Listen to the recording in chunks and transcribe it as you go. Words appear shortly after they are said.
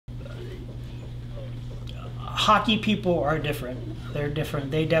Hockey people are different. They're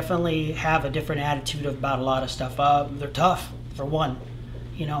different. They definitely have a different attitude about a lot of stuff. They're tough, for one.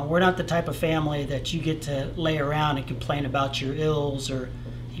 You know, we're not the type of family that you get to lay around and complain about your ills or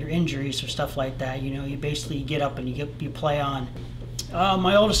your injuries or stuff like that. You know, you basically get up and you play on.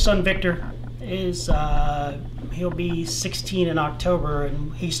 My oldest son, Victor, is he'll be 16 in October,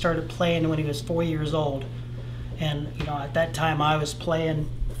 and he started playing when he was 4 years old. And you know, at that time, I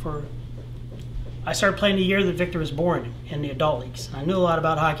started playing the year that Victor was born in the adult leagues. I knew a lot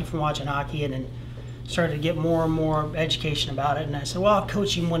about hockey from watching hockey, and then started to get more and more education about it. And I said, well, I'll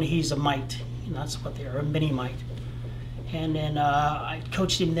coach him when he's a mite. And that's what they are, a mini mite. And then I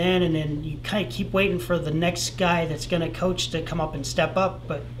coached him then, and then you kind of keep waiting for the next guy that's going to coach to come up and step up.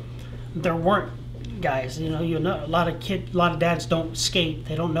 But there weren't guys. You know, a lot of dads don't skate.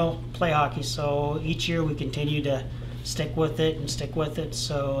 They don't play hockey. So each year we continue to stick with it.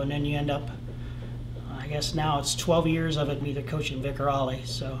 So, and then you end up, I guess now it's 12 years of it, either coaching Vic or Ollie.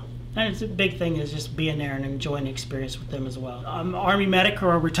 So, and it's a big thing is just being there and enjoying the experience with them as well. I'm Army medic,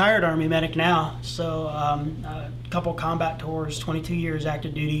 or a retired Army medic now. So a couple combat tours, 22 years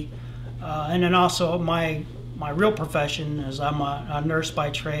active duty. And then also my real profession is I'm a nurse by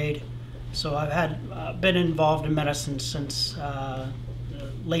trade. So I've been involved in medicine since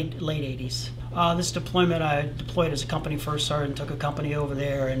late 80s. This deployment, I deployed as a company first sergeant, took a company over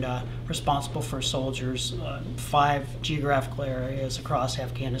there, and responsible for soldiers, 5 geographical areas across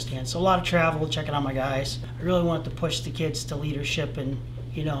Afghanistan. So a lot of travel, checking on my guys. I really wanted to push the kids to leadership and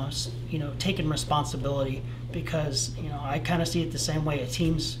you know, taking responsibility, because you know I kind of see it the same way.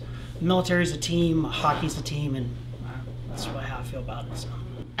 Military's a team, hockey's a team, and that's how I feel about it. So.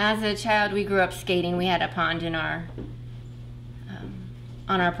 As a child, we grew up skating. We had a pond in on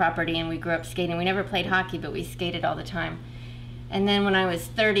our property, and we grew up skating. We never played hockey, but we skated all the time. And then when I was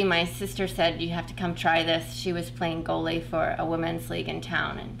 30, my sister said, you have to come try this. She was playing goalie for a women's league in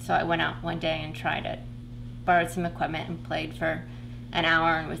town, and so I went out one day and tried it, borrowed some equipment and played for an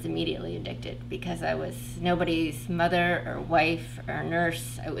hour, and was immediately addicted, because I was nobody's mother or wife or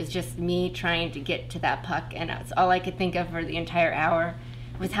nurse. It was just me trying to get to that puck, and that's all I could think of for the entire hour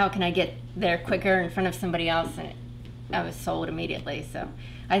was how can I get there quicker in front of somebody else, and I was sold immediately. So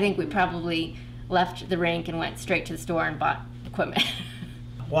I think we probably left the rink and went straight to the store and bought equipment.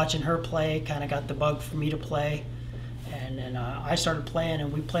 Watching her play kind of got the bug for me to play, and then I started playing,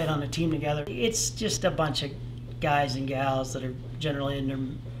 and we played on a team together. It's just a bunch of guys and gals that are generally in their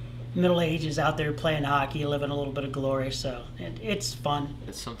middle ages out there playing hockey, living a little bit of glory, so it's fun.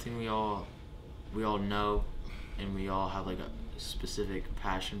 It's something we all know, and we all have like a specific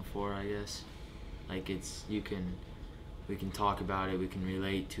passion for, I guess. Like we can talk about it, we can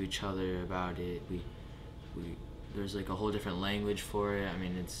relate to each other about it. There's like a whole different language for it. I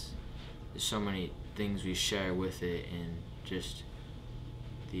mean, there's so many things we share with it, and just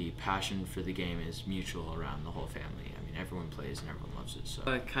the passion for the game is mutual around the whole family. I mean, everyone plays and everyone loves it. So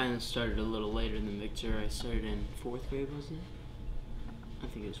I kind of started a little later than Victor. I started in 4th grade, wasn't it? I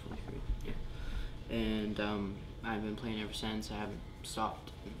think it was 4th grade. Yeah. And I've been playing ever since. I haven't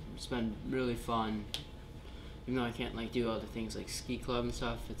stopped. It's been really fun. Even though I can't like do other things like ski club and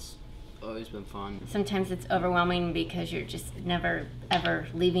stuff, it's always been fun. Sometimes it's overwhelming because you're just never ever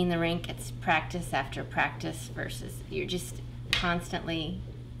leaving the rink. It's practice after practice versus you're just constantly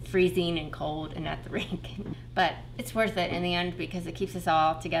freezing and cold and at the rink. But it's worth it in the end, because it keeps us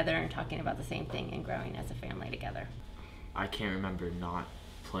all together and talking about the same thing and growing as a family together. I can't remember not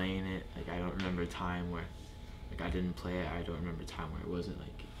playing it. Like, I don't remember a time where like I didn't play it. I don't remember a time where it wasn't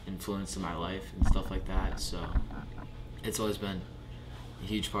like influence in my life and stuff like that. So it's always been a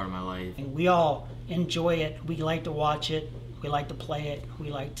huge part of my life. And we all enjoy it. We like to watch it. We like to play it. We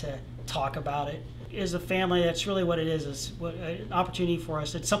like to talk about it. As a family, that's really what it is. It's an opportunity for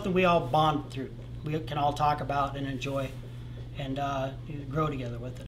us. It's something we all bond through. We can all talk about and enjoy, and grow together with it.